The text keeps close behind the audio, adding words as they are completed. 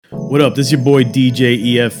What up? This is your boy DJ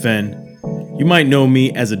EFN. You might know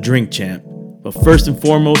me as a drink champ, but first and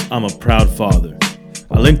foremost, I'm a proud father.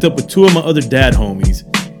 I linked up with two of my other dad homies,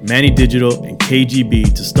 Manny Digital and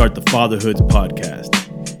KGB, to start the Fatherhoods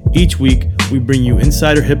podcast. Each week, we bring you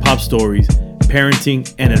insider hip-hop stories,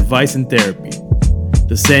 parenting, and advice and therapy.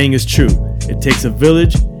 The saying is true, it takes a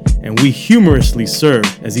village, and we humorously serve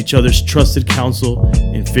as each other's trusted counsel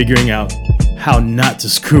in figuring out how not to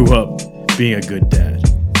screw up being a good dad.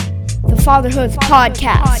 The Fatherhood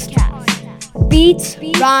Podcast. Beats,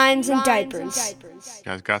 rhymes, and diapers. You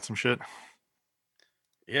guys got some shit?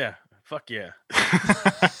 Yeah, fuck yeah.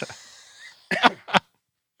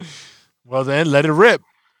 Well then, let it rip.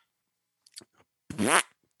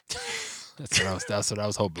 That's what I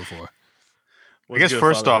was hoping for. I guess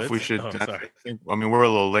first off, we should. Sorry. I mean, we're a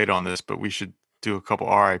little late on this, but we should do a couple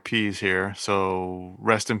RIPs here. So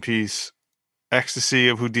rest in peace, Ecstasy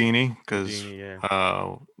of Houdini, because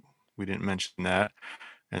we didn't mention that.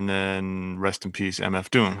 And then rest in peace, MF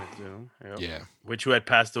Doom. Yep. Yeah. Which had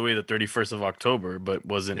passed away the 31st of October, but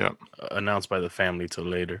wasn't announced by the family till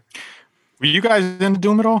later. Were you guys into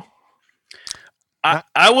Doom at all? I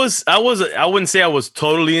wouldn't say I was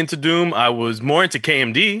totally into Doom. I was more into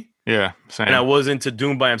KMD. Yeah, same. And I was into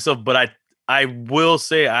Doom by himself, but I will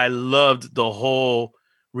say I loved the whole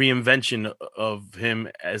reinvention of him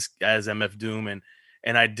as MF Doom,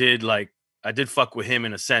 and I did fuck with him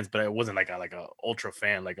in a sense, but I wasn't like a ultra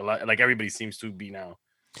fan like a lot, like everybody seems to be now.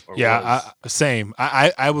 Same.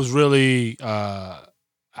 I was really I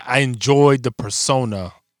enjoyed the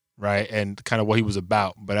persona, right, and kind of what he was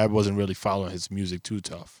about, but I wasn't really following his music too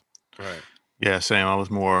tough. Right. Yeah, same. I was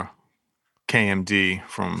more KMD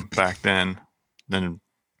from back then,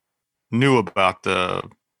 knew about the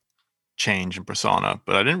change in persona,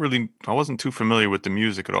 but I wasn't too familiar with the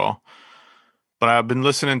music at all. But I've been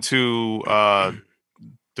listening to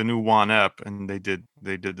the new One Ep, and they did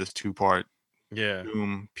this 2-part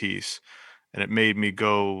Doom piece, and it made me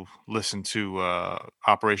go listen to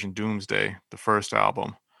Operation Doomsday, the first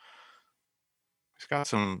album. It's got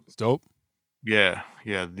some dope. Yeah.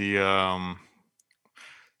 The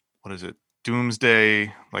what is it?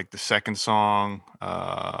 Doomsday, like the second song,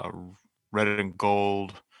 Red and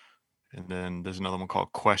Gold, and then there's another one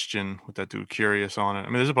called Question with that dude Curious on it. I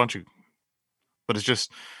mean, there's a bunch of, but it's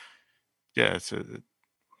just, yeah, it's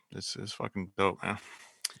fucking dope, man.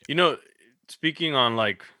 You know, speaking on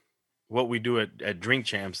like what we do at Drink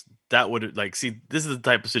Champs, that would this is the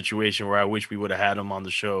type of situation where I wish we would have had him on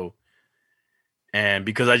the show. And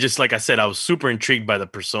because I just, like I said, I was super intrigued by the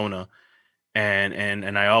persona.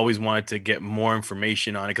 And I always wanted to get more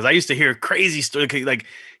information on it because I used to hear crazy stories. Like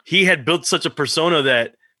he had built such a persona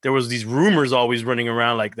that there was these rumors always running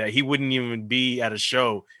around like that he wouldn't even be at a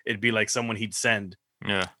show. It'd be like someone he'd send.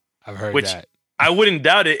 Yeah, I've heard which that. I wouldn't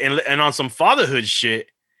doubt it. And on some fatherhood shit,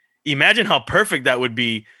 imagine how perfect that would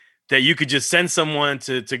be. That you could just send someone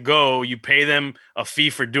to go. You pay them a fee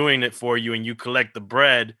for doing it for you, and you collect the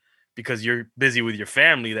bread because you're busy with your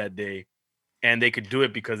family that day. And they could do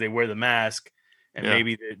it because they wear the mask, and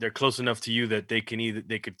maybe they're close enough to you that they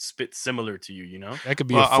could spit similar to you. You know, that could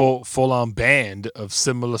be a full on band of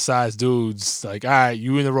similar sized dudes. Like, all right,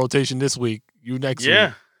 you in the rotation this week, you next week.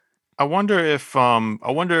 Yeah, I wonder if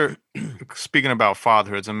speaking about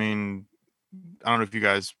fatherhoods, I mean, I don't know if you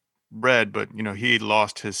guys read, but he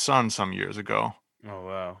lost his son some years ago. Oh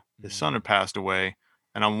wow, his son had passed away.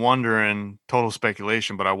 And I'm wondering, total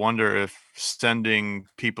speculation, but I wonder if sending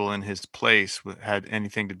people in his place had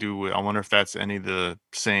anything to do with. I wonder if that's any of the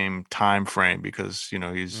same time frame because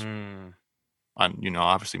he's,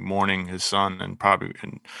 obviousobviously mourning his son and probably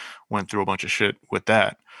went through a bunch of shit with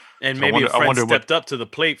that. And so maybe a friend stepped up to the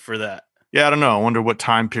plate for that. Yeah, I don't know. I wonder what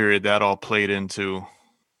time period that all played into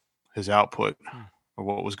his output or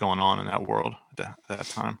what was going on in that world at that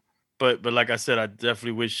time. But like I said, I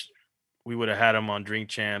definitely wish we would have had him on Drink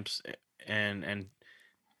Champs and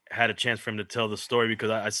had a chance for him to tell the story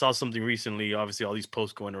because I saw something recently, obviously all these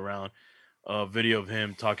posts going around, a video of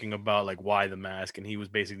him talking about like why the mask. And he was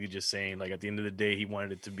basically just saying like at the end of the day, he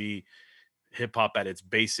wanted it to be hip hop at its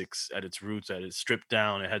basics, at its roots, at its stripped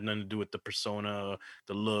down. It had nothing to do with the persona,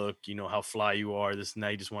 the look, how fly you are, this and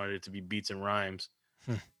that. He just wanted it to be beats and rhymes.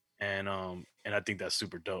 And I think that's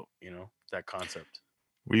super dope, that concept.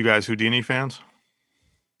 Were you guys Houdini fans?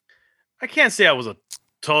 I can't say I was a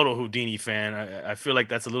total Houdini fan. I feel like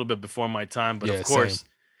that's a little bit before my time, but of course,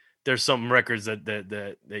 there's some records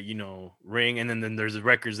that ring, and then there's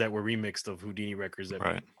records that were remixed of Houdini records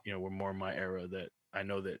that were more my era that I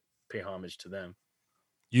know that pay homage to them.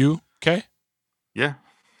 You okay? Yeah.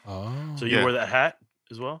 Oh. So you wore that hat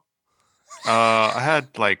as well? I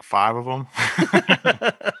had like 5 of them.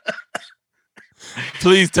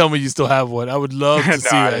 Please tell me you still have one. I would love to see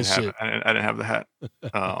that shit. I didn't have the hat.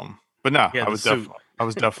 But no, Yeah, I the was suit.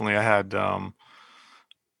 definitely. I had.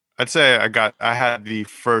 I'd say I had the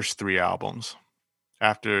first 3 albums.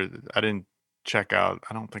 After I didn't check out.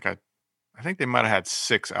 I think they might have had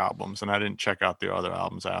 6 albums, and I didn't check out the other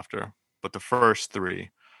albums after. But the first 3,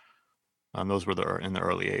 those were in the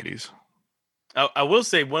early '80s. I will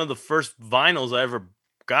say one of the first vinyls I ever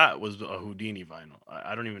got was a Houdini vinyl.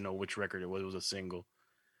 I don't even know which record it was. It was a single,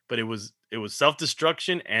 but it was Self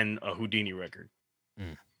Destruction and a Houdini record.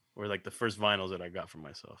 Mm. Were like the first vinyls that I got for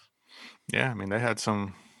myself. Yeah, I mean they had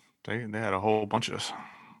some. They had a whole bunch of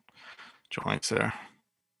joints there.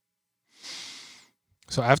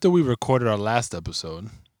 So after we recorded our last episode,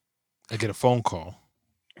 I get a phone call,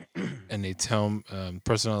 and they tell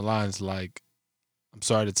person on the line's like, "I'm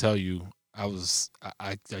sorry to tell you, I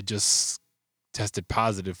just tested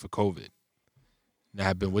positive for COVID, and I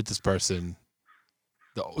have been with this person.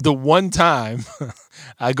 The one time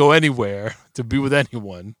I go anywhere to be with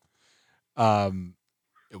anyone,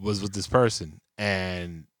 it was with this person,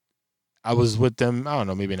 and I was with them. I don't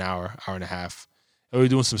know, maybe an hour and a half. And we were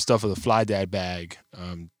doing some stuff with a Fly Dad bag,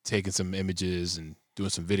 taking some images and doing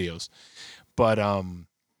some videos. But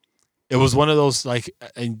it was one of those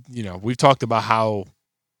and we've talked about how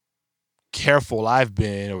careful I've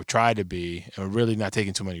been or tried to be, and really not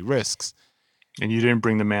taking too many risks. And you didn't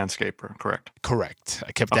bring the Manscaper, correct? Correct.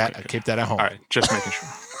 I kept that. Okay, I kept that at home. All right, just making sure.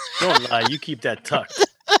 Don't lie, you keep that tucked.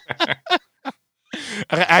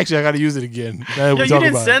 Actually, I got to use it again. Yo, you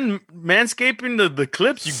didn't send Manscaping the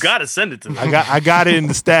clips. You got to send it to them. I got it in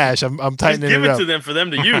the stash. I'm Just tightening give it it up. to them for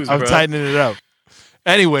them to use. I'm bro. tightening it up.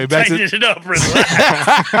 Anyway, back Tightening to it up. Relax.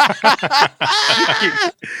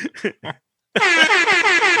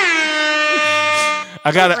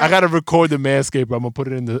 I gotta record the Manscaper. I'm gonna put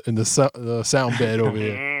it in the sound bed over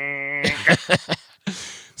here.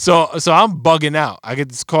 So I'm bugging out. I get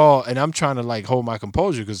this call and I'm trying to hold my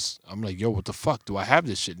composure because I'm like, yo, what the fuck? Do I have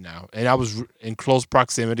this shit now? And I was in close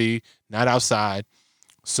proximity, not outside.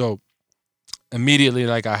 So immediately,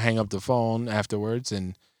 I hang up the phone afterwards,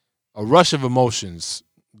 and a rush of emotions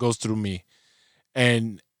goes through me.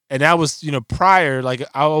 And that was, prior, I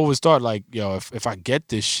always thought yo, if I get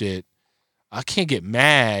this shit, I can't get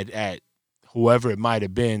mad at whoever it might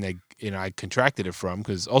have been that, I contracted it from,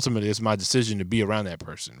 because ultimately it's my decision to be around that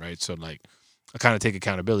person, right? So I kind of take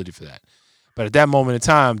accountability for that. But at that moment in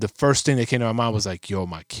time, the first thing that came to my mind was yo,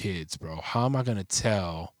 my kids, bro. How am I going to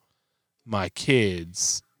tell my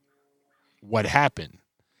kids what happened?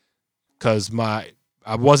 Because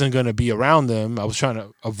I wasn't going to be around them. I was trying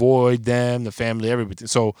to avoid them, the family, everything.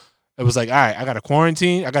 So it was all right, I got to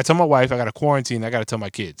quarantine. I got to tell my wife, I got to quarantine. I got to tell my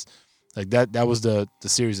kids. That was the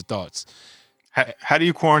series of thoughts. How do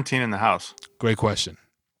you quarantine in the house? Great question.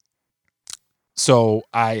 So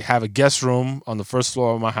I have a guest room on the first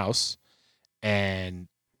floor of my house, and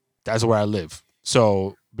that's where I live.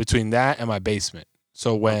 So between that and my basement.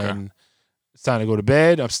 So when it's time to go to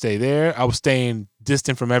bed, I'll stay there. I was staying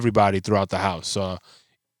distant from everybody throughout the house. So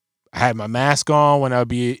I had my mask on when I would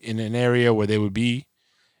be in an area where they would be,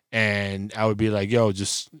 and I would be like, yo,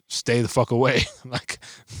 just stay the fuck away.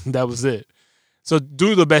 That was it. So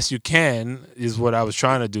do the best you can is what I was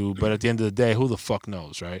trying to do. But at the end of the day, who the fuck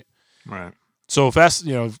knows, right? Right. So fast,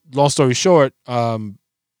 long story short, I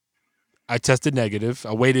tested negative.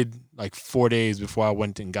 I waited 4 days before I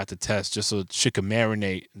went and got the test just so shit could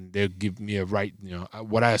marinate, and they'll give me a right,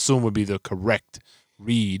 what I assume would be the correct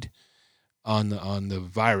read on the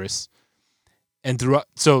virus. And throughout,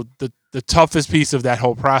 so the toughest piece of that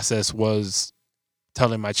whole process was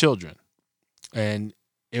telling my children. And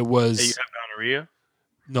it was... Hey, you have gonorrhea?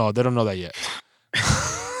 No, they don't know that yet.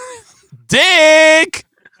 Dick!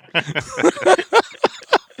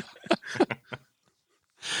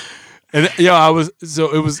 And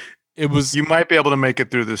it was. You might be able to make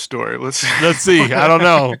it through this story. Let's see. I don't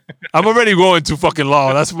know. I'm already going too fucking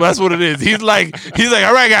long. That's what it is. He's like,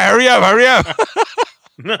 all right, guy, hurry up.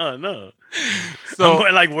 No. So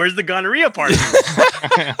I'm where's the gonorrhea part?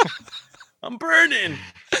 I'm burning.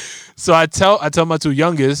 So I tell my 2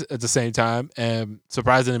 youngest at the same time, and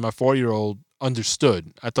surprisingly, my 4-year-old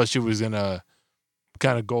understood. I thought she was gonna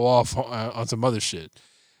kind of go off on some other shit.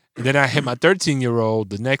 And then I hit my 13-year-old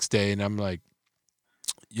the next day, and I'm like,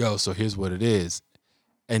 yo, so here's what it is.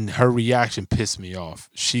 And her reaction pissed me off.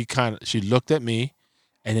 She looked at me,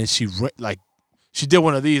 and then she did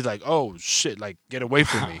one of these, oh shit, get away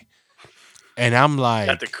from me. And I'm like,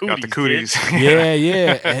 got the cooties.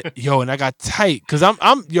 Yeah. And I got tight because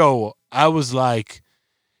I was like,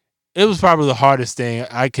 it was probably the hardest thing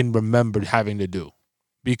I can remember having to do,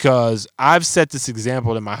 because I've set this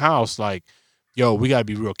example in my house. yo, we gotta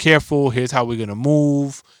be real careful. Here's how we're gonna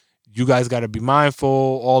move. You guys gotta be mindful.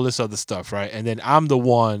 All this other stuff, right? And then I'm the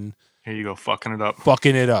one Here you go, fucking it up.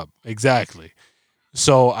 fucking it up. Exactly.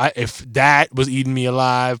 So if that was eating me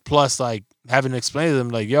alive, plus like having to explain to them,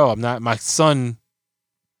 like, yo, I'm not. My son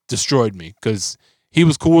destroyed me because he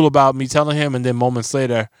was cool about me telling him, and then moments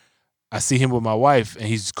later, I see him with my wife, and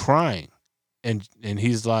he's crying, and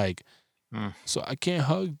he's like, so I can't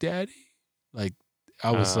hug daddy. Like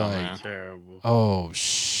I was like, man. Terrible. oh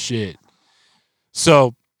shit.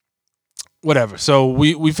 So whatever. So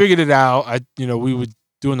we figured it out. We were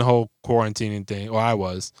doing the whole quarantining thing, or I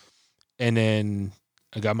was, and then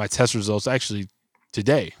I got my test results actually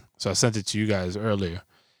today. So I sent it to you guys earlier,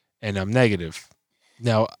 and I'm negative.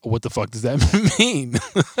 Now, what the fuck does that mean?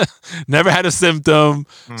 Never had a symptom,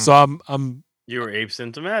 so I'm. You were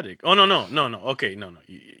asymptomatic. Oh no. Okay, no.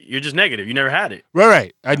 You're just negative. You never had it.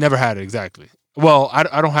 Right. I never had it exactly. Well,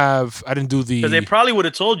 I don't have. I didn't do the. Because they probably would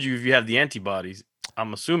have told you if you have the antibodies.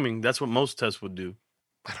 I'm assuming that's what most tests would do.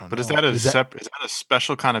 I don't know. But is that a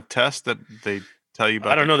special kind of test that they tell you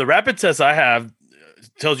about? I don't know. The rapid test I have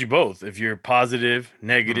tells you both. If you're positive,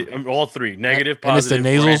 negative, all three, negative, And it's the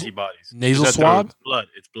positive, or antibodies. nasal Is that swab. It's blood.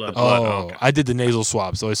 It's blood. Oh, okay. I did the nasal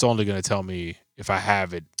swab, so it's only going to tell me if I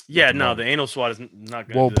have it. Yeah, no, the anal swab is not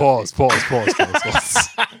going to. Whoa, pause.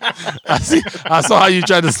 I saw how you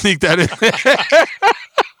tried to sneak that in.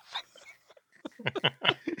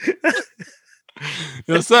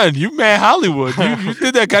 Yo, son, you man Hollywood. You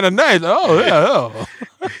did that kind of nice. Oh yeah.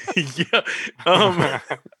 Yeah.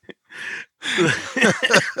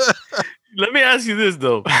 Let me ask you this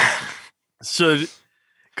though. So,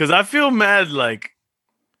 because I feel mad like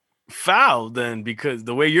foul then because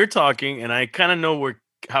the way you're talking, and I kind of know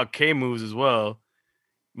how K moves as well.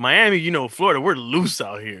 Miami, Florida, we're loose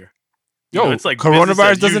out here. Yo, it's like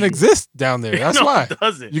coronavirus doesn't exist down there. That's no, why. It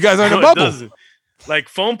doesn't. You guys are in a bubble. Like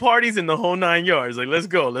phone parties in the whole 9 yards. Like, let's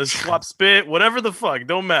go. Let's swap spit. Whatever the fuck.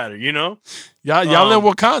 Don't matter, Y'all in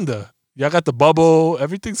Wakanda. Y'all got the bubble.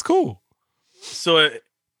 Everything's cool. So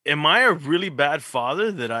am I a really bad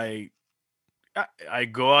father that I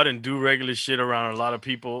go out and do regular shit around a lot of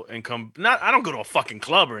people and I don't go to a fucking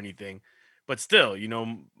club or anything, but still,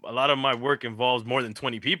 a lot of my work involves more than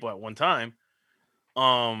 20 people at one time.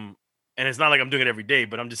 And it's not like I'm doing it every day,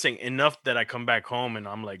 but I'm just saying enough that I come back home and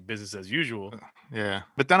I'm like business as usual. Yeah.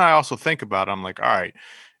 But then I also think about it, I'm like, all right,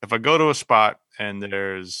 if I go to a spot and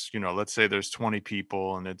there's, let's say there's 20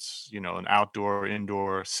 people and it's, an outdoor,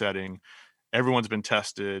 indoor setting, everyone's been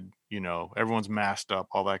tested, everyone's masked up,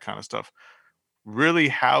 all that kind of stuff. Really,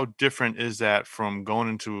 how different is that from going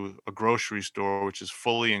into a grocery store, which is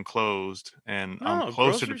fully enclosed and I'm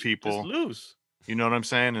closer to people? Just loose. You know what I'm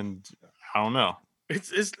saying? And I don't know.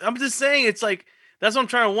 I'm just saying, it's like, that's what I'm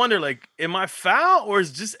trying to wonder. Like, am I foul or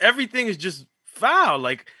is just everything is just foul?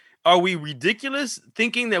 Like, are we ridiculous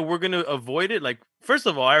thinking that we're going to avoid it? Like, first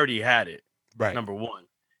of all, I already had it. Right. Number one.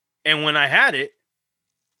 And when I had it,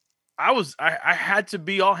 I had to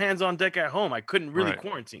be all hands on deck at home. I couldn't really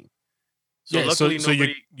quarantine. So yeah, luckily so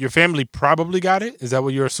your family probably got it? Is that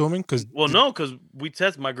what you're assuming? No,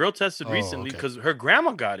 because my girl tested recently because her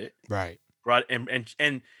grandma got it. Right.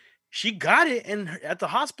 And she got it at the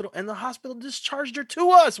hospital, and the hospital discharged her to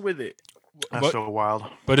us with it. That's so wild.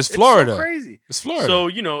 But it's Florida. It's so crazy. It's Florida.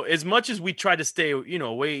 So, as much as we try to stay,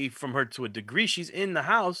 away from her to a degree, she's in the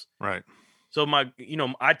house. Right. So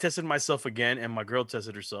I tested myself again, and my girl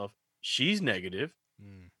tested herself. She's negative.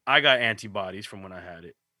 I got antibodies from when I had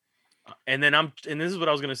it. And this is what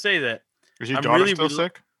I was going to say, that is your daughter still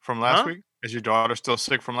sick from last week? Is your daughter still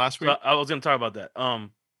sick from last week? So I was going to talk about that.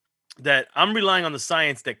 That I'm relying on the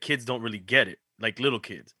science that kids don't really get it, like little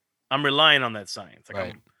kids. I'm relying on that science. Like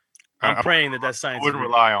right. I'm praying that science. I wouldn't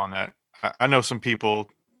rely on that. I know some people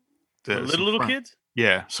that little kids.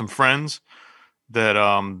 Yeah, some friends that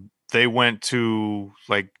they went to,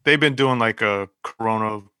 like, they've been doing like a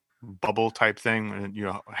corona bubble type thing, and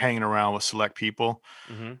hanging around with select people,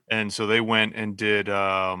 and so they went and did did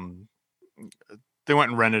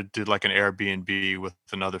like an Airbnb with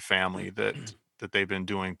another family that they've been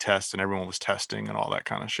doing tests, and everyone was testing and all that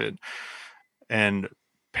kind of shit. And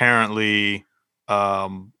apparently,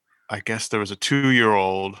 I guess there was a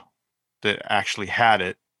 2-year-old that actually had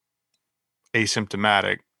it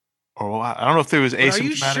asymptomatic, or I don't know if it was asymptomatic. Are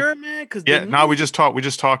you sure, man? We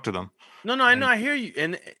just talked to them. No, I know, I hear you,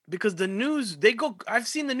 and because the news, I've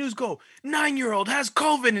seen the news go, 9-year-old has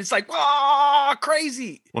COVID, and it's like,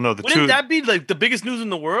 crazy. Well, no, wouldn't that be like the biggest news in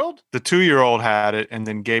the world? The 2-year-old had it and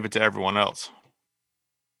then gave it to everyone else.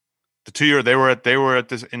 The 2-year, they were at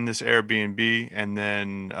this Airbnb, and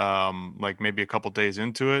then like maybe a couple days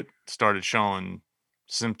into it, started showing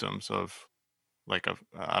symptoms of like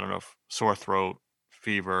I don't know, sore throat,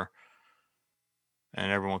 fever,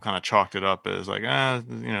 and everyone kind of chalked it up as like,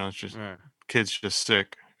 it's just Right. kids just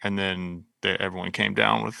sick, and then everyone came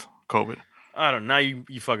down with COVID. I don't know. Now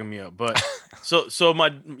you fucking me up. But so my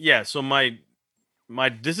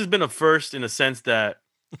this has been a first in a sense that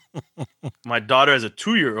my daughter as a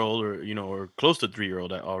 2-year-old or close to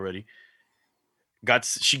 3-year-old already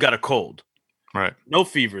she got a cold. Right, No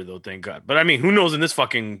fever though, thank God. But I mean, who knows in this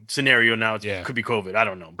fucking scenario now it Yeah. could be COVID. I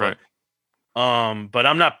don't know. But right, but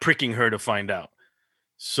I'm not pricking her to find out.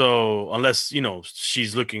 So unless,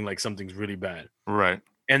 she's looking like something's really bad. right.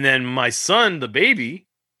 And then my son, the baby,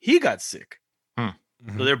 he got sick. So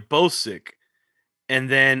Mhm. they're both sick. And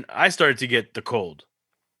then I started to get the cold.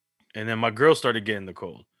 And then my girl started getting the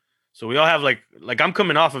cold. So we all have like I'm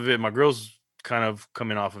coming off of it. My girl's kind of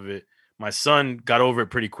coming off of it. My son got over it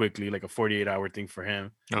pretty quickly, like a 48-hour thing for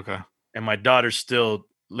him. Okay. And my daughter's still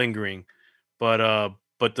lingering. But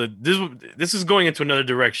this is going into another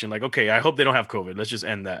direction. Like, okay, I hope they don't have COVID. Let's just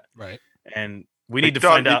end that. Right. And we need to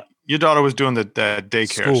find out. Your daughter was doing that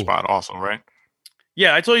daycare School. spot also, right?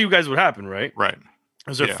 Yeah, I told you guys what happened, right? Right. It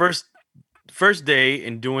was her Yeah. first day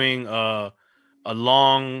in doing a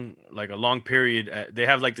long period. They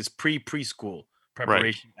have like this preschool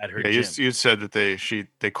preparation at her Yeah, gym. you said that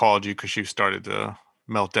they called you because she started to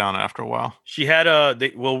melt down after a while. She had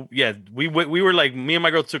we were like, me and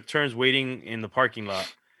my girl took turns waiting in the parking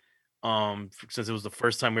lot. Since it was the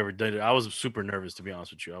first time we ever did it, I was super nervous, to be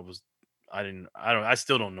honest with you. I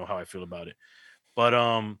still don't know how I feel about it. But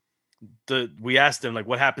we asked them like,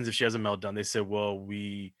 what happens if she has a meltdown? They said, well,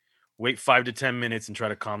 we wait 5 to 10 minutes and try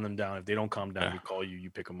to calm them down. If they don't calm down, Yeah. we call you, you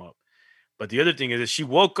pick them up. But the other thing is that she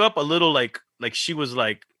woke up a little like she was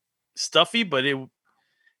like stuffy, but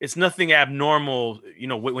it's nothing abnormal,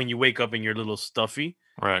 when you wake up and you're a little stuffy.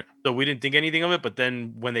 Right. So we didn't think anything of it. But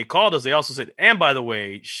then when they called us, they also said, and by the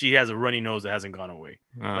way, she has a runny nose that hasn't gone away.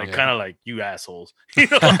 Oh, Kind of like, you assholes.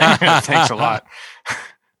 Thanks a lot.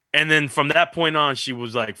 And then from that point on, she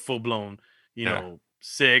was like full blown, Yeah.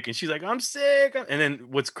 sick. And she's like, I'm sick. And then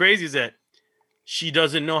what's crazy is that she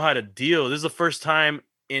doesn't know how to deal. This is the first time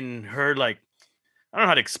in her, like, I don't know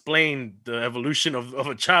how to explain the evolution of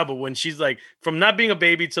a child, but when she's like from not being a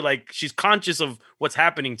baby to like she's conscious of what's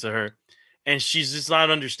happening to her, and she's just not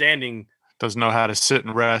understanding. Doesn't know how to sit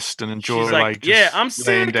and rest and enjoy She's like, yeah, just I'm sick.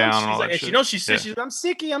 laying down and She's all like, that and shit. she knows she's sick. Yeah. She's like, I'm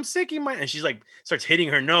sicky, and she's like starts hitting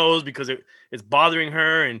her nose because it's bothering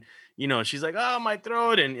her, and she's like, oh, my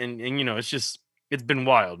throat, and it's been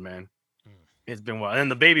wild, man. It's been wild. And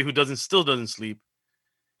the baby who still doesn't sleep,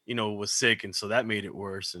 was sick, and so that made it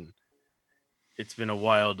worse. And it's been a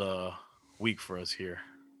wild week for us here.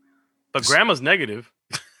 But grandma's negative.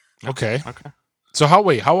 Okay. Okay. So how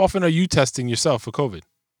often are you testing yourself for COVID?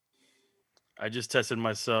 I just tested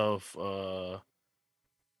myself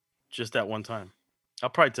just that one time. I'll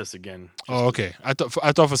probably test again. Oh, okay. I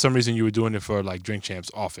thought for some reason you were doing it for like Drink Champs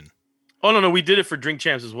often. Oh no, we did it for Drink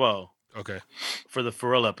Champs as well. Okay. For the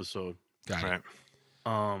Pharrell episode. Got it.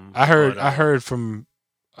 Right. I heard from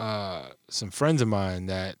some friends of mine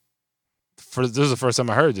that this is the first time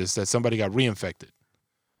I heard this, that somebody got reinfected.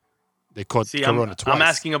 They caught corona twice. I'm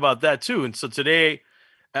asking about that too. And so today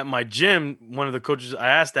at my gym, one of the coaches, I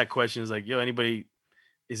asked that question, is like, yo, anybody,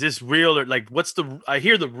 is this real? Or like, I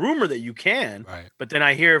hear the rumor that you can, Right. but then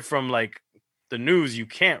I hear from like the news, you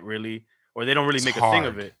can't really, or they don't really make a thing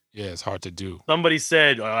of it. Yeah, it's hard to do. Somebody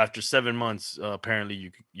said after 7 months,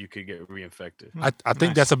 apparently you could get reinfected. I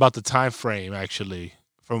think that's about the time frame actually.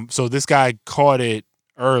 So this guy caught it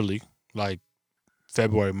early, like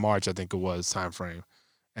February, March, I think it was time frame,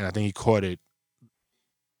 and I think he caught it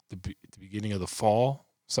the beginning of the fall,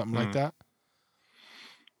 something like that.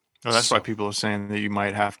 Oh, that's why people are saying that you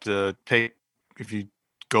might have to take, if you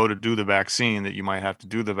go to do the vaccine, that you might have to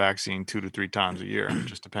do the vaccine 2 to 3 times a year,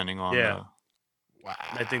 just depending on Yeah. Wow.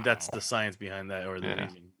 I think that's the science behind that, or the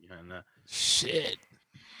reason behind that. Shit.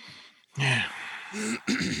 Yeah.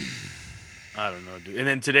 I don't know, dude. And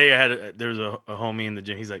then today there was a homie in the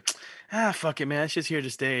gym. He's like, fuck it, man. It's just here to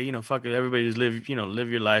stay. Fuck it. Everybody just live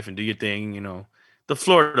your life and do your thing. The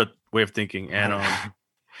Florida way of thinking. And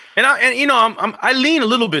I lean a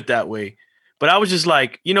little bit that way, but I was just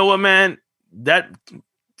like, you know what, man, that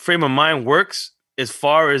frame of mind works as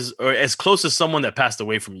far as, or as close as someone that passed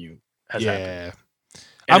away from you has happened.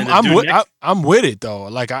 I'm with it though.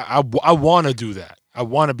 Like I want to do that. I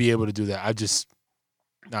want to be able to do that. I just,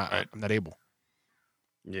 I'm not able.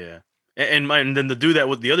 Yeah, and then to do that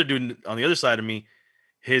with the other dude on the other side of me,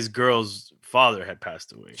 his girl's father had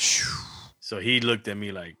passed away, so he looked at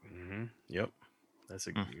me like, "Yep, that's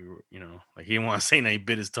like he didn't want to say that, he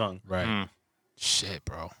bit his tongue." Right. Shit,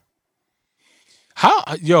 bro.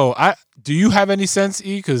 Do you have any sense,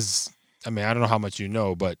 E? Because I mean, I don't know how much you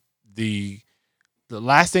know, but the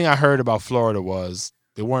last thing I heard about Florida was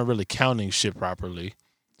they weren't really counting shit properly.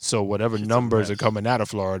 So whatever Shit's a numbers are mess. coming out of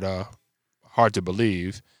Florida, hard to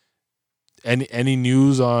believe. Any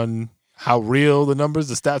news on how real the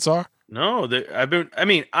stats are? No,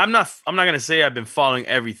 I'm not gonna say I've been following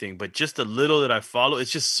everything, but just a little that I follow,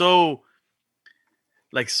 it's just so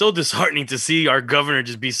so disheartening to see our governor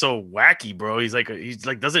just be so wacky, bro. He's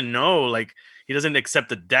like doesn't know, like he doesn't accept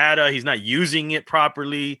the data, he's not using it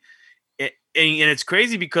properly. And it's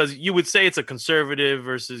crazy because you would say it's a conservative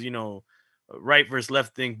versus right versus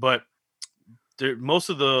left thing, but most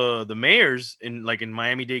of the mayors in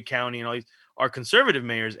Miami-Dade County and all these are conservative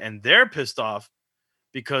mayors, and they're pissed off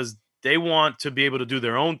because they want to be able to do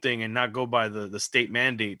their own thing and not go by the state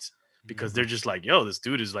mandates, because they're just like, yo, this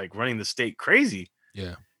dude is like running the state crazy.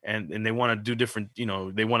 Yeah. And they want to do different, they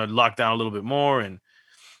want to lock down a little bit more. And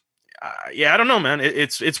yeah, I don't know, man.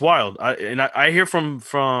 It's wild. I hear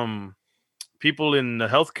from people in the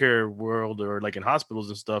healthcare world or like in hospitals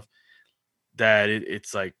and stuff that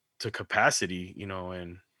it's like to capacity,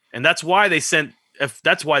 and that's why they sent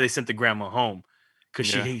the grandma home,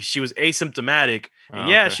 because Yeah. she was asymptomatic, and Oh,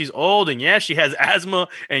 yeah, okay. she's old, and yeah, she has asthma,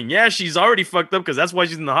 and yeah, she's already fucked up because that's why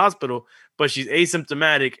she's in the hospital, but she's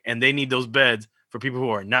asymptomatic, and they need those beds for people who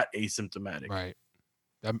are not asymptomatic. Right.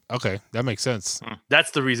 Okay, that makes sense.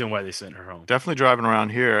 That's the reason why they sent her home. Definitely driving around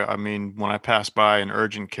here. I mean, when I pass by an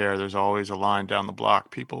urgent care, there's always a line down the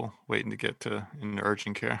block, people waiting to get to in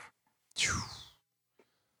urgent care.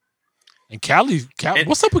 And Cali, And-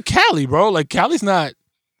 what's up with Cali, bro? Like Cali's not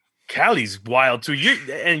Cali's wild too.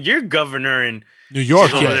 Your governor in New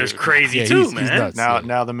York. over Yeah, there's crazy yeah, too, he's man. nuts. Now, yeah.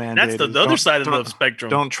 now the mandate That's is the other don't- side of the don't- spectrum.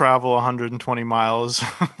 Don't travel 120 miles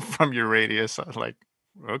from your radius. Like,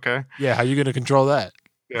 okay, Yeah, how you gonna control that?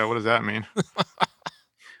 yeah. What does that mean?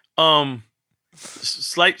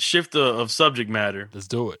 Slight shift of subject matter, Let's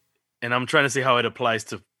do it. and I'm trying to see how it applies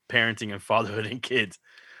to parenting and fatherhood and kids.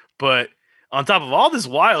 But on top of all this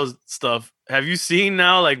wild stuff, have you seen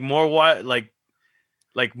now like more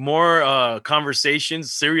like more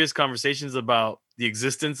conversations, serious conversations about the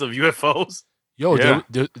existence of UFOs? Yo, Yeah.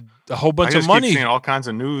 a whole I bunch of just keep money. seeing all kinds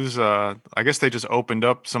of news. I guess they just opened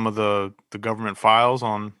up some of the government files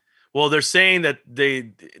on. Well, they're saying that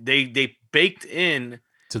they baked in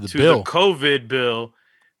To the to bill. the COVID bill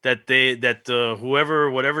that whoever,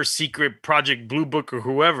 whatever secret project Blue Book or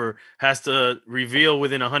whoever, has to reveal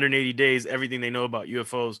within 180 days everything they know about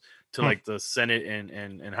UFOs to like the Senate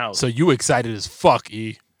and House. So you excited as fuck,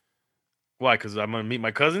 E? Why? Because I'm gonna meet my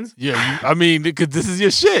cousins? Yeah, I mean, because this is your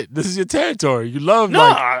shit. This is your territory. You love No,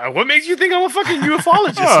 like. what makes you think I'm a fucking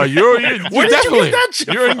ufologist? Oh, man? you're Where did definitely you get that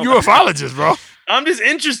shit you're a from? ufologist, bro. I'm just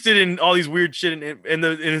interested in all these weird shit, and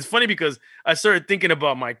it's funny because I started thinking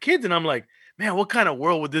about my kids, and I'm like, man, what kind of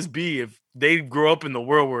world would this be if they grow up in the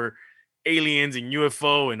world where aliens and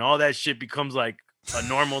UFO and all that shit becomes like a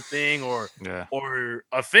normal thing or Yeah.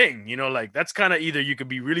 a thing? Like that's kind of either you could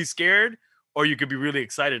be really scared or you could be really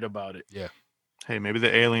excited about it, Hey, maybe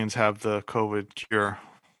the aliens have the COVID cure.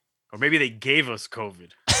 or maybe they gave us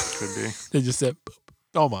COVID, Could be. They just said,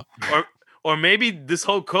 "Oh my." or maybe this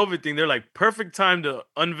whole COVID thing, they're like perfect time to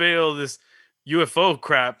unveil this UFO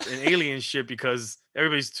crap and alien shit because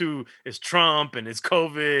everybody's it's Trump and it's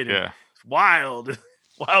COVID and Yeah. it's wild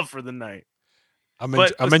for the night. I'm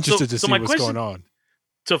But, interested to so see my what's question- going on.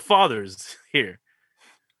 To fathers here,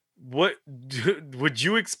 what would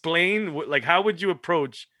you explain? Like, how would you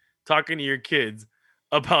approach talking to your kids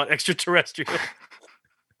about extraterrestrial?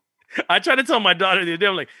 I tried to tell my daughter the other day,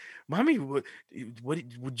 I'm like, Mommy, what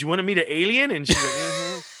would you want to meet an alien? And she's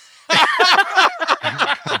like,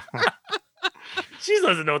 she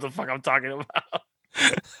doesn't know what the fuck I'm talking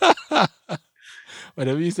about.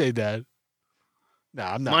 Whatever you say, Dad.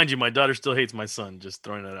 Nah, I'm not. Mind you, my daughter still hates my son. Just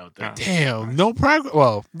throwing that out there. Damn, no progress.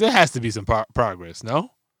 Well, there has to be some progress, no?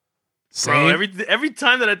 Bro, Same? every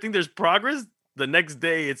time that I think there's progress, the next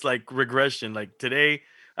day it's like regression. Like today,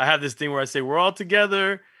 I have this thing where I say we're all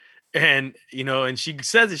together, and and she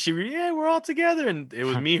says it. Yeah, we're all together, and it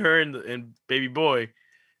was me, her, and baby boy,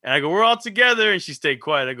 and I go, we're all together, and she stayed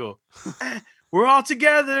quiet. I go, we're all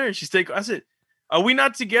together, and she stayed. I said, are we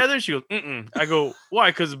not together? She goes, mm-mm. I go, why?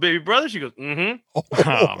 Because of baby brother. She goes, mm-hmm.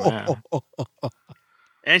 Oh, man.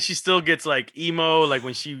 And she still gets like emo, like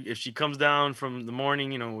if she comes down from the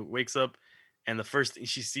morning, wakes up, and the first thing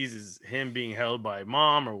she sees is him being held by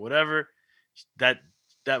mom or whatever. That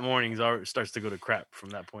morning starts to go to crap from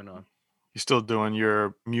that point on. You still doing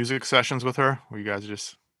your music sessions with her? Where you guys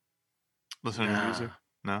just listening to music?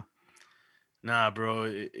 No. Nah,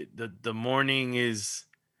 bro. The morning is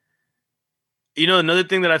Another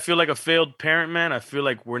thing that I feel like a failed parent, man, I feel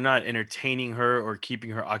like we're not entertaining her or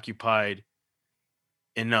keeping her occupied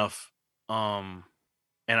enough. Um,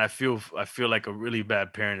 and I feel like a really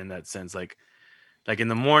bad parent in that sense. Like in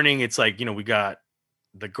the morning, it's like, we got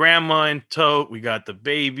the grandma in tow, we got the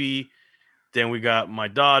baby, then we got my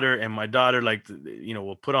daughter, and my daughter, like,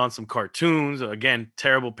 will put on some cartoons. Again,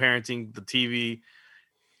 terrible parenting, the TV.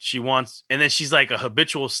 She wants, and then she's like a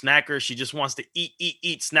habitual snacker. She just wants to eat, eat,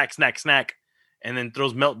 eat, snack, snack, snack, and then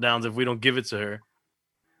throws meltdowns if we don't give it to her.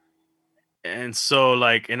 And so,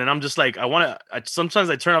 like, and then I'm just like, sometimes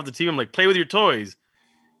I turn off the TV. I'm like, play with your toys.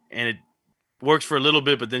 And it works for a little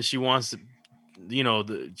bit, but then she wants to,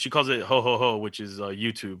 she calls it ho ho ho, which is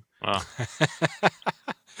YouTube. Wow.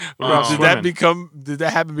 about Did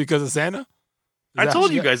that happen because of Santa? I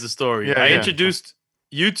told you guys the story. Yeah, I yeah. introduced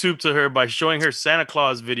YouTube to her by showing her Santa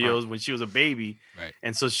Claus videos when she was a baby. Right.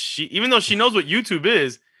 And so she, even though she knows what YouTube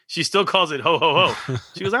is, she still calls it ho ho ho.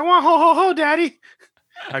 She goes, I want ho ho ho, daddy.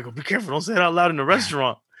 I go, be careful, don't say it out loud in the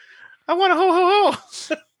restaurant. I want a ho ho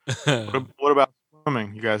ho. What about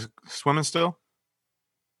swimming? You guys swimming still?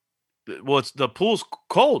 Well, the pool's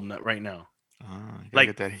cold right now.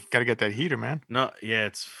 Gotta get that heater, man. No, yeah,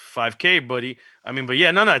 it's $5K, buddy. I mean, but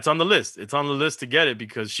yeah, no, it's on the list. It's on the list to get it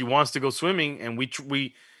because she wants to go swimming, and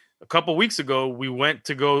we a couple weeks ago we went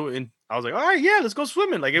to go, and I was like, all right, yeah, let's go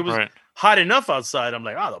swimming. Like, it was hot enough outside. I'm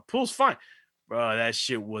like, oh, the pool's fine, bro. That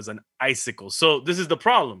shit was an icicle. So this is the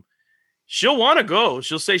problem. She'll want to go.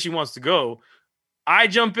 She'll say she wants to go. I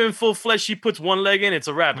jump in full flesh. She puts one leg in, it's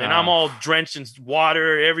a wrap. And I'm all drenched in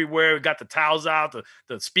water everywhere. We got the towels out,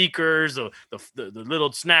 the speakers, the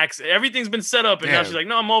little snacks. Everything's been set up. And now she's like,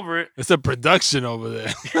 no, I'm over it. It's a production over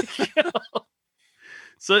there.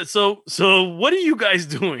 So what are you guys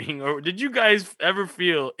doing? Or did you guys ever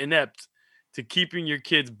feel inept to keeping your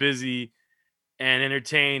kids busy and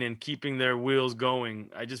entertained and keeping their wheels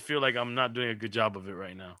going? I just feel like I'm not doing a good job of it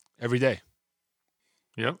right now. Every day.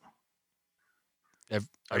 Yep.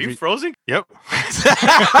 Are you frozen? Yep.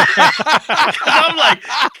 I'm like,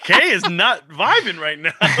 Kay is not vibing right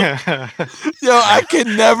now. Yo, I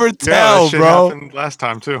can never tell, that shit bro. happened last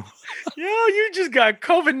time too. Yo, you just got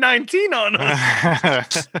COVID-19 on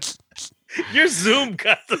us. Your Zoom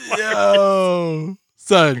got the Yo,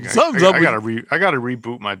 son, something's up. I gotta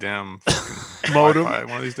reboot my damn modem one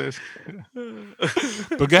of these days.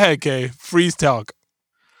 But go ahead, Kay. Freeze talk.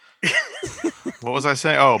 What was I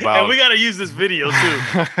saying? Oh, about and we gotta use this video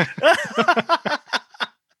too.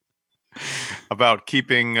 About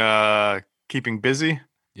keeping busy.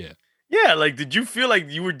 Yeah, like, did you feel like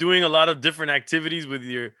you were doing a lot of different activities with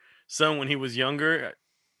your son when he was younger,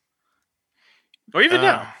 or even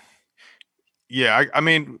now? Yeah, I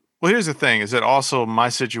mean, well, here's the thing: is that also my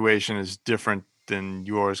situation is different than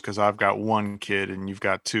yours because I've got one kid and you've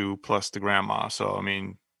got two plus the grandma. So I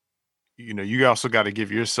mean, you also got to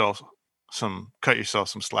give yourself cut yourself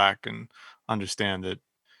some slack and understand that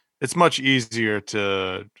it's much easier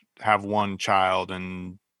to have one child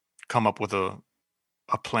and come up with a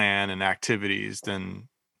plan and activities than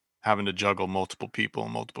having to juggle multiple people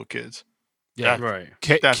and multiple kids. Yeah, right.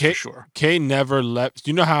 That's for sure. Kay never left.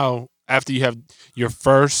 You know how after you have your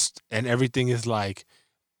first and everything is like,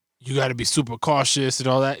 you got to be super cautious and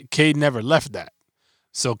all that. Kay never left that.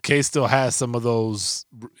 So Kay still has some of those.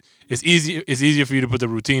 It's easier for you to put the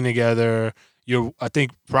routine together. I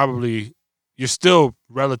think probably you're still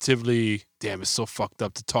relatively. Damn, it's so fucked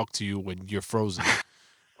up to talk to you when you're frozen.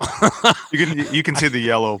 You can see the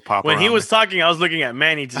yellow pop. When he was talking, I was looking at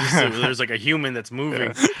Manny to see if there's like a human that's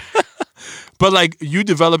moving. Yeah. But like you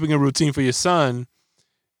developing a routine for your son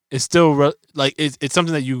is still it's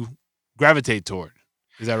something that you gravitate toward.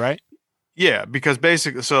 Is that right? Yeah, because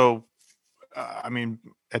basically, so I mean,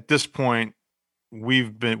 at this point,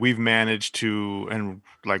 we've managed to, and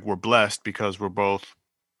like we're blessed because we're both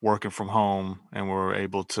working from home and we're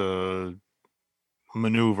able to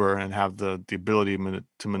maneuver and have the ability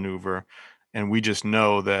to maneuver, and we just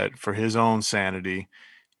know that for his own sanity,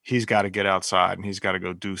 he's got to get outside and he's got to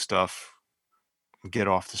go do stuff, get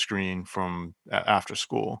off the screen from after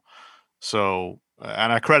school. So,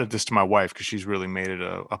 and I credit this to my wife because she's really made it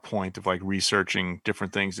a point of like researching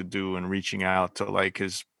different things to do and reaching out to like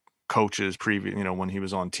his coaches previous, when he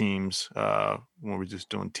was on teams, when we're just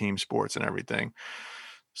doing team sports and everything.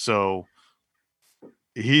 So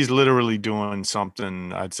he's literally doing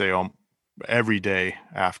something, I'd say, every day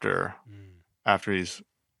after he's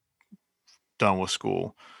done with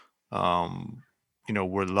school.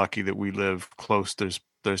 We're lucky that we live close.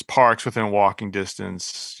 There's parks within walking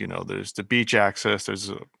distance. There's the beach access. There's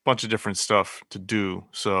a bunch of different stuff to do.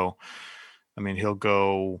 So, I mean, he'll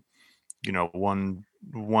go, one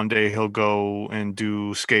one day he'll go and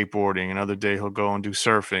do skateboarding, another day he'll go and do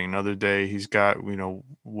surfing, another day he's got,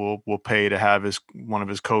 we'll pay to have one of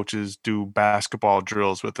his coaches do basketball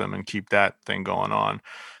drills with him and keep that thing going on.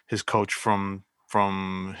 His coach from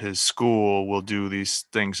his school will do these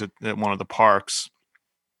things at one of the parks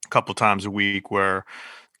a couple times a week where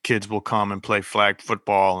kids will come and play flag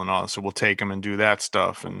football and all. So we'll take them and do that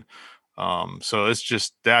stuff. And so it's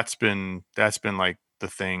just that's been like the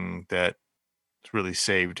thing that really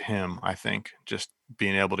saved him, I think. Just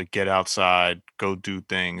being able to get outside, go do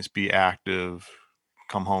things, be active,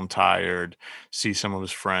 come home tired, see some of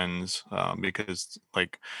his friends, because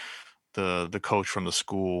like the coach from the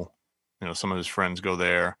school, some of his friends go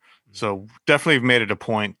there. So definitely made it a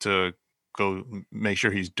point to go make sure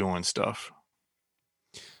he's doing stuff.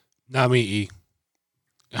 Not me, E.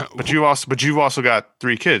 But you've also got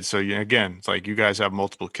 3 kids, so again, it's like you guys have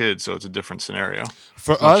multiple kids, so it's a different scenario.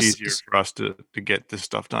 For It's much us, easier for us to get this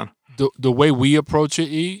stuff done. the way we approach it,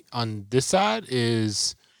 E, on this side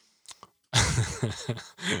is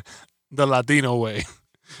the Latino way.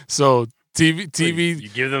 So TV. You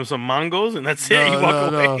give them some mangos and that's it. You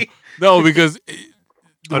walk away. No, because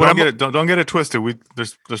Don't get it twisted.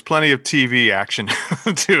 There's plenty of TV action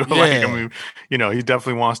too. Yeah. Like, I mean, he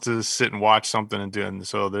definitely wants to sit and watch something and do. And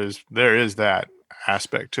so there is that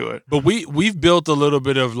aspect to it. But we've built a little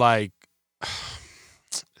bit of like,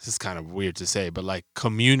 this is kind of weird to say, but like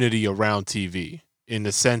community around TV in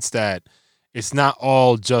the sense that it's not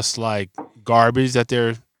all just like garbage that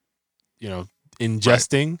they're,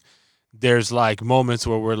 ingesting. Right. There's like moments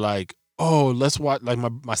where we're like, oh, let's watch. Like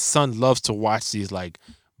my son loves to watch these like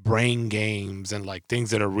brain games and like things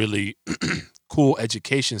that are really cool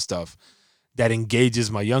education stuff that engages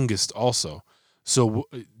my youngest also. So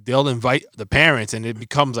they'll invite the parents and it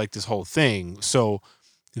becomes like this whole thing. So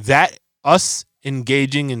that us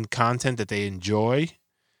engaging in content that they enjoy,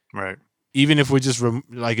 right? Even if we're just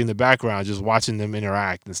like in the background, just watching them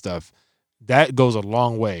interact and stuff, that goes a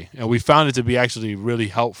long way. And we found it to be actually really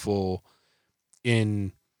helpful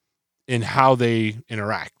in how they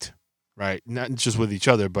interact, right? Not just with each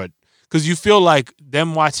other, but because you feel like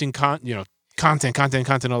them watching content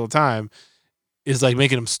all the time is like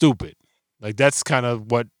making them stupid. Like that's kind of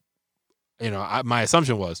what my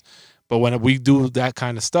assumption was. But when we do that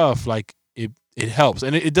kind of stuff, like it helps,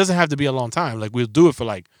 and it doesn't have to be a long time. Like we'll do it for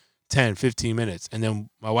like 10, 15 minutes, and then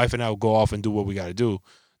my wife and I will go off and do what we got to do.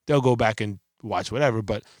 They'll go back and watch whatever,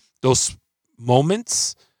 but those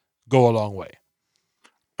moments go a long way.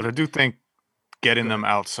 But I do think getting them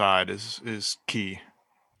outside is key.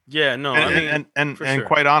 Yeah, no, and sure.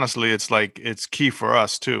 Quite honestly, it's key for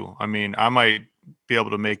us too. I mean, I might be able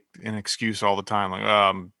to make an excuse all the time, like, oh,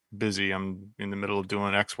 I'm busy, I'm in the middle of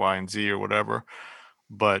doing X, Y, and Z or whatever.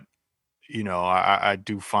 But I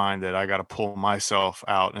do find that I got to pull myself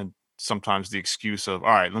out, and sometimes the excuse of, all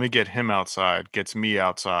right, let me get him outside, gets me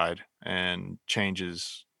outside, and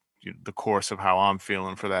changes the course of how I'm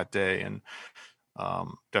feeling for that day, and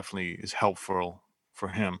definitely is helpful for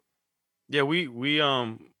him. Yeah, we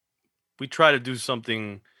try to do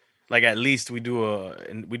something like at least we do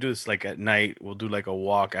this like at night. We'll do like a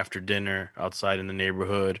walk after dinner outside in the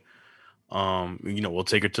neighborhood. We'll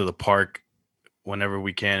take her to the park whenever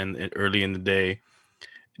we can early in the day.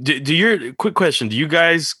 Do your quick question? Do you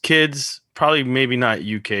guys kids probably maybe not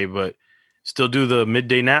UK but still do the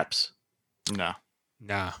midday naps? No.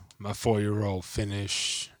 Nah, my 4-year-old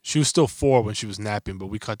finished. She was still 4 when she was napping, but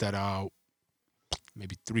we cut that out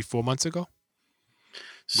maybe 3-4 months ago.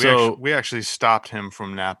 So we actually stopped him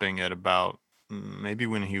from napping at about maybe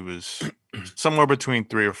when he was somewhere between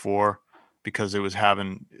 3 or 4, because he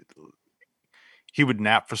would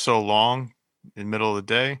nap for so long in the middle of the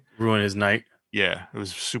day. Ruin his night. Yeah, it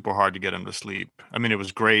was super hard to get him to sleep. I mean, it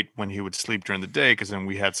was great when he would sleep during the day because then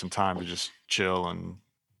we had some time to just chill and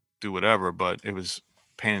do whatever, but it was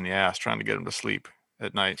a pain in the ass trying to get him to sleep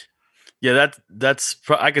at night. Yeah,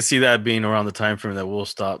 I could see that being around the time frame that we'll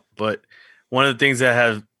stop. But one of the things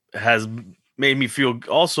that has made me feel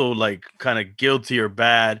also like kind of guilty or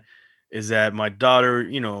bad is that my daughter,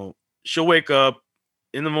 she'll wake up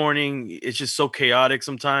in the morning. It's just so chaotic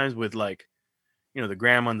sometimes with like, the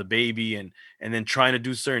grandma and the baby and then trying to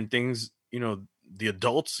do certain things, the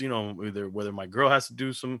adults, whether my girl has to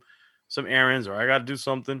do some errands or I got to do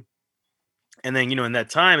something. And then, in that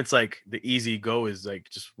time, it's like the easy go is like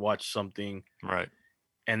just watch something, right,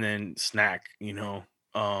 and then snack,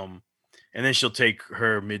 and then she'll take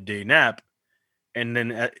her midday nap, and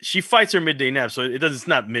then she fights her midday nap, so it's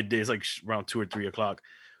not midday, it's like around 2 or 3 o'clock,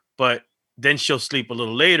 but then she'll sleep a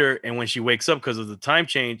little later, and when she wakes up because of the time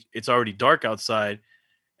change, it's already dark outside,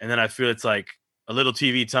 and then I feel it's like a little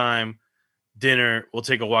TV time, dinner, we'll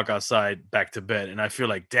take a walk outside, back to bed. And I feel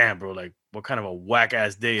like, damn, bro, like what kind of a whack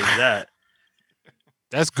ass day is that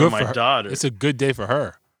That's for good my for her. daughter? It's a good day for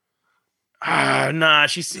her. Nah,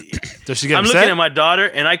 she's. Does she get I'm upset? looking at my daughter,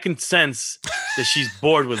 and I can sense that she's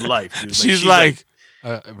bored with life, dude. She's like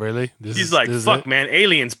really? She's like, fuck, man,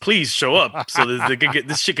 aliens, please show up, so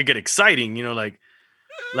this shit could get exciting, you know, like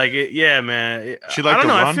yeah, man. She I like don't to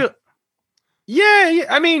know. run? I feel, yeah.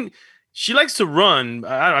 I mean, she likes to run.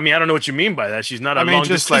 I mean, I don't know what you mean by that. She's not a long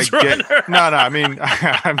distance runner. No. I mean,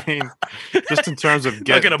 just in terms of Not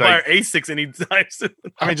getting. gonna buy her Asics anytime soon.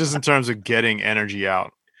 I mean, just in terms of getting energy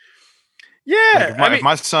out. Yeah, Like if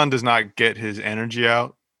my son does not get his energy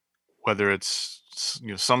out, whether it's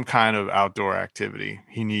some kind of outdoor activity,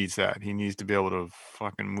 he needs that. He needs to be able to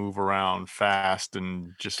fucking move around fast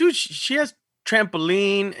and just. dude, she has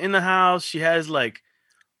trampoline in the house. She has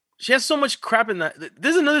so much crap in that.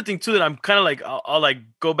 There's another thing too that I'm kind of like I'll like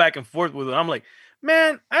go back and forth with. I'm like,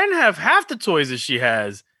 man, I didn't have half the toys that she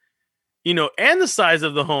has, and the size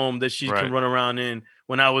of the home that she Right. can run around in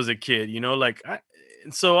when I was a kid.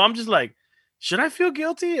 So I'm just like, should I feel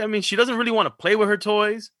guilty? I mean, she doesn't really want to play with her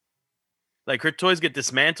toys. Like her toys get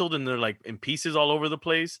dismantled and they're like in pieces all over the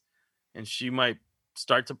place, and she might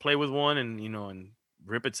start to play with one and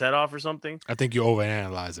rip its head off or something. I think you're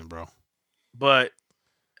overanalyzing, bro. But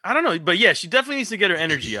I don't know. But yeah, she definitely needs to get her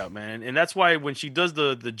energy out, man. And that's why when she does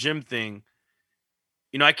the gym thing,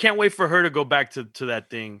 I can't wait for her to go back to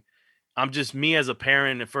that thing. I'm just me as a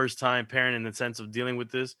parent, the first time parent in the sense of dealing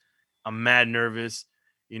with this. I'm mad nervous.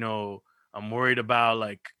 I'm worried about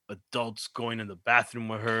like adults going in the bathroom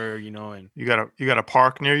with her, and You got a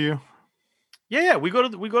park near you? yeah, we go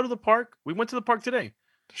to the park. We went to the park today.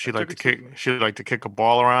 She like to kick a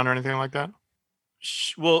ball around or anything like that?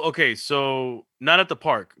 Well, okay, so not at the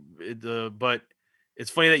park, but it's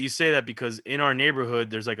funny that you say that because in our neighborhood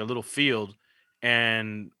there's like a little field,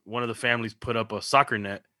 and one of the families put up a soccer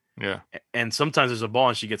net. Yeah. And sometimes there's a ball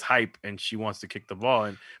and she gets hype and she wants to kick the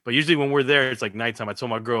ball. But usually when we're there, it's like nighttime. I told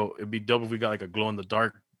my girl it'd be dope if we got like a glow in the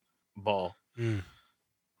dark ball.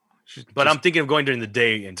 But I'm thinking of going during the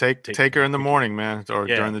day and take her in the morning, man, or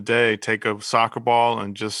during the day. Take a soccer ball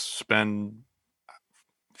and just spend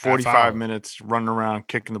 45 minutes running around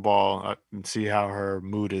kicking the ball and see how her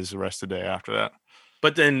mood is the rest of the day after that.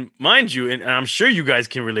 But then, mind you, and I'm sure you guys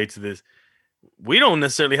can relate to this, we don't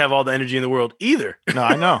necessarily have all the energy in the world either. No,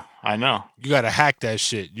 I know. You got to hack that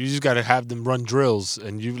shit. You just got to have them run drills,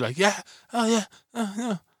 and you like, yeah, oh yeah,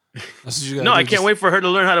 yeah. That's what you gotta No, do. I can't wait for her to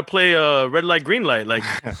learn how to play red light, green light. Like,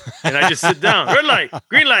 and I just sit down, red light,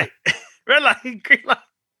 green light, red light, green light.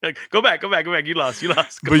 Like, go back. You lost.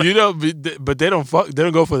 But they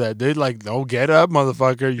don't go for that. They like, don't get up,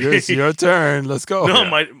 motherfucker. It's your turn. Let's go.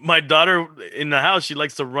 No, my daughter in the house, she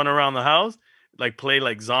likes to run around the house, like play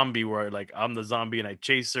like zombie, where like I'm the zombie and I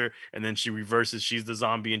chase her, and then she reverses. She's the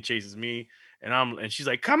zombie and chases me, and she's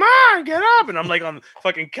like, "Come on, get up!" And I'm like on the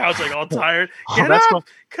fucking couch, like all tired. Get up,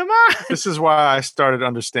 come on. This is why I started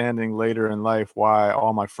understanding later in life why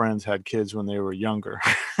all my friends had kids when they were younger.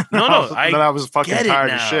 No, I was fucking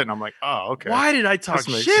tired of now. shit, and I'm like, oh, okay. Why did I talk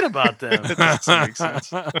shit about them? That makes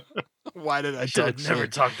sense. Why did I should have never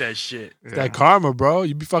talked that shit? It's that karma, bro.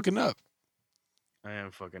 You be fucking up. I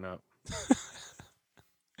am fucking up.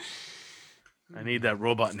 I need that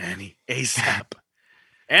robot nanny ASAP.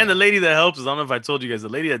 And the lady that helps us, I don't know if I told you guys, the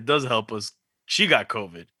lady that does help us, she got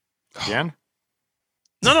COVID. Again?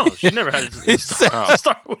 No, she never had it to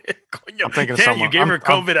start with. I'm thinking of Damn, someone. you gave her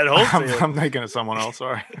COVID at home. I'm thinking of someone else.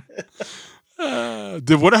 Sorry.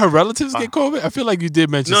 Did one of her relatives get COVID? I feel like you did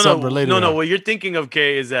mention something related. No. What you're thinking of,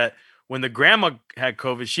 Kay, is that when the grandma had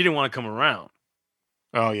COVID, she didn't want to come around.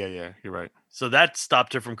 Oh yeah, you're right. So that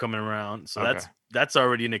stopped her from coming around. So that's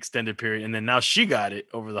already an extended period. And then now she got it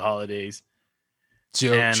over the holidays. She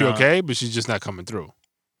okay, but she's just not coming through.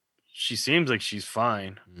 She seems like she's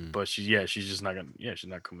fine, but she's just not she's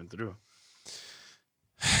not coming through.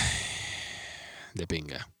 De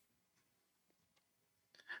pinga.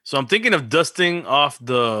 So I'm thinking of dusting off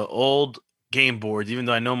the old game boards, even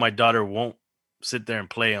though I know my daughter won't sit there and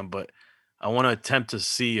play them, but I want to attempt to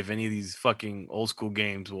see if any of these fucking old school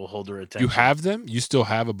games will hold her attention. You have them? You still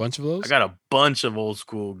have a bunch of those? I got a bunch of old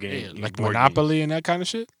school games. Like Monopoly games. And that kind of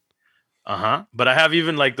shit? Uh-huh. But I have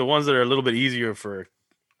even like the ones that are a little bit easier for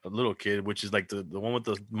a little kid, which is like the one with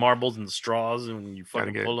the marbles and the straws, and you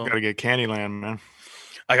fucking pull them. Gotta get Candyland, man.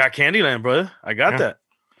 I got Candyland, brother. I got that.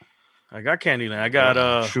 I got Candyland. I got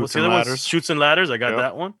what's the other one? Shoots and Ladders. I got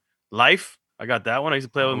that one. Life. I got that one. I used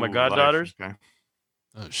to play with my goddaughters. Okay.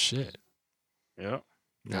 Oh shit. Yeah.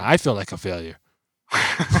 Now I feel like a failure.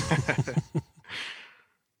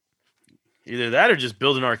 Either that or just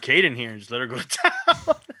build an arcade in here and just let her go to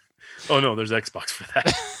town. Oh no, there's Xbox for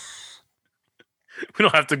that. We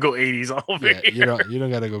don't have to go 80s all over Yeah, here. you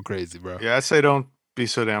don't gotta go crazy, bro. Yeah, I'd say don't be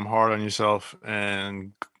so damn hard on yourself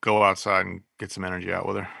and go outside and get some energy out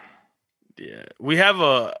with her. Yeah, we have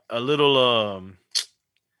a little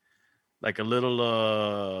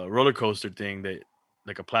roller coaster thing that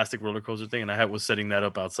like a plastic roller coaster thing, and I was setting that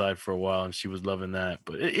up outside for a while, and she was loving that.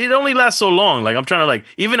 But it only lasts so long. Like I'm trying to like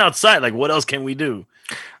even outside, like what else can we do?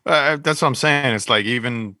 That's what I'm saying. It's like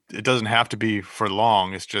even it doesn't have to be for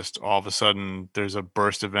long. It's just all of a sudden there's a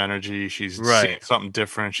burst of energy. She's seeing Right. something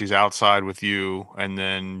different. She's outside with you, and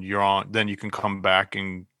then you're on. Then you can come back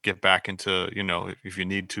and get back into if you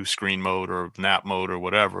need to screen mode or nap mode or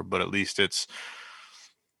whatever. But at least it's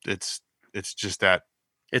just that.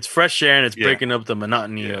 It's fresh air and it's Yeah. breaking up the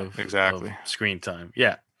monotony Yeah, of exactly. screen time.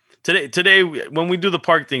 Yeah. Today when we do the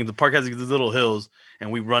park thing, the park has these little hills,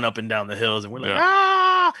 and we run up and down the hills, and we're like, Yeah.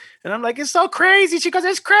 ah, and I'm like, it's so crazy. She goes,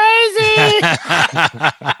 it's crazy.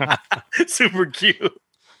 Super cute.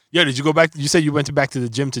 Yo, did you go back? You said you went back to the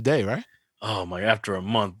gym today, right? Oh my! After a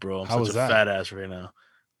month, bro, I'm How such was a that? fat ass right now.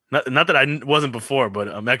 Not that I wasn't before, but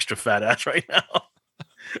I'm extra fat ass right now.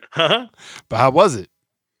 Huh? But how was it?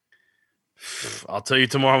 I'll tell you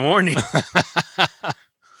tomorrow morning.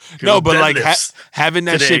 No, but like Deadlifts having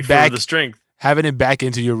that today shit for back, the strength. having it back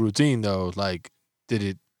into your routine though, like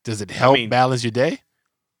does it help mean, balance your day?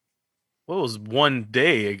 Well, it was one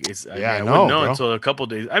day. Yeah, I I know, wouldn't know bro. until a couple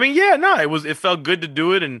days. I mean, yeah, no, it felt good to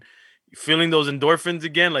do it and feeling those endorphins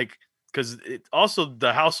again, like because it also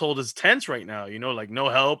the household is tense right now. Like no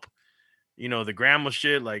help. The grandma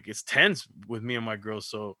shit, like it's tense with me and my girls.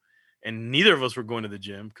 So, and neither of us were going to the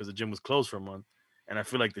gym because the gym was closed for a month. And I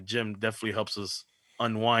feel like the gym definitely helps us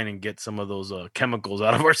unwind and get some of those chemicals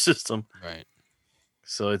out of our system. Right.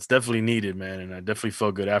 So it's definitely needed, man. And I definitely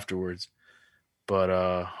felt good afterwards.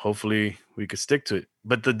 But hopefully we could stick to it.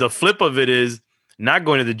 But the flip of it is not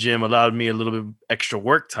going to the gym allowed me a little bit extra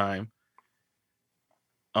work time.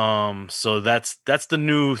 So that's the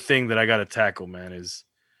new thing that I got to tackle, man, is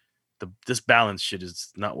this balance shit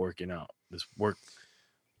is not working out. This work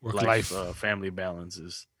life family balance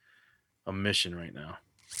is a mission right now.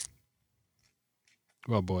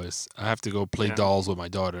 Well, boys, I have to go play Yeah. dolls with my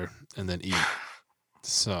daughter and then eat.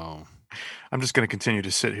 So I'm just gonna continue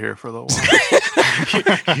to sit here for a little while.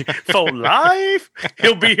 For life,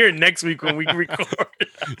 he'll be here next week when we record.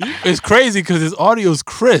 it's crazy because his audio's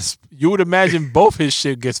crisp. You would imagine both his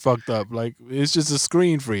shit gets fucked up. Like it's just a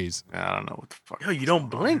screen freeze. I don't know what the fuck. Yo, you don't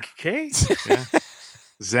blink, okay? Yeah.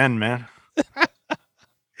 Zen, man.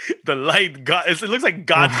 The light, God, it looks like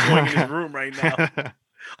God's going in his room right now.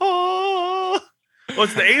 Oh,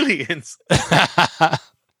 it's the aliens. I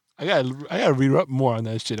gotta read up more on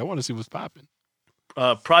that shit. I want to see what's popping.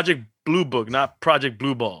 Project Blue Book, not Project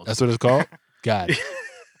Blue Balls. That's what it's called. Got it.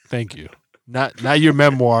 Thank you. Not your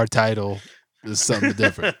memoir title. Is something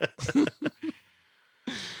different.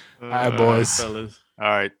 All right, boys. Fellas. All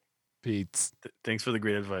right. Pete. Thanks for the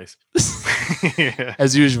great advice. Yeah.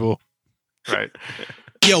 As usual. Right.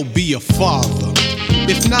 Yo, be a father.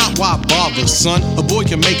 If not, why bother, son? A boy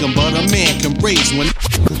can make them, but a man can raise one.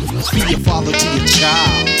 Be a father to your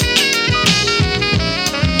child.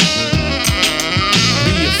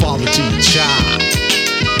 Be a father to your child.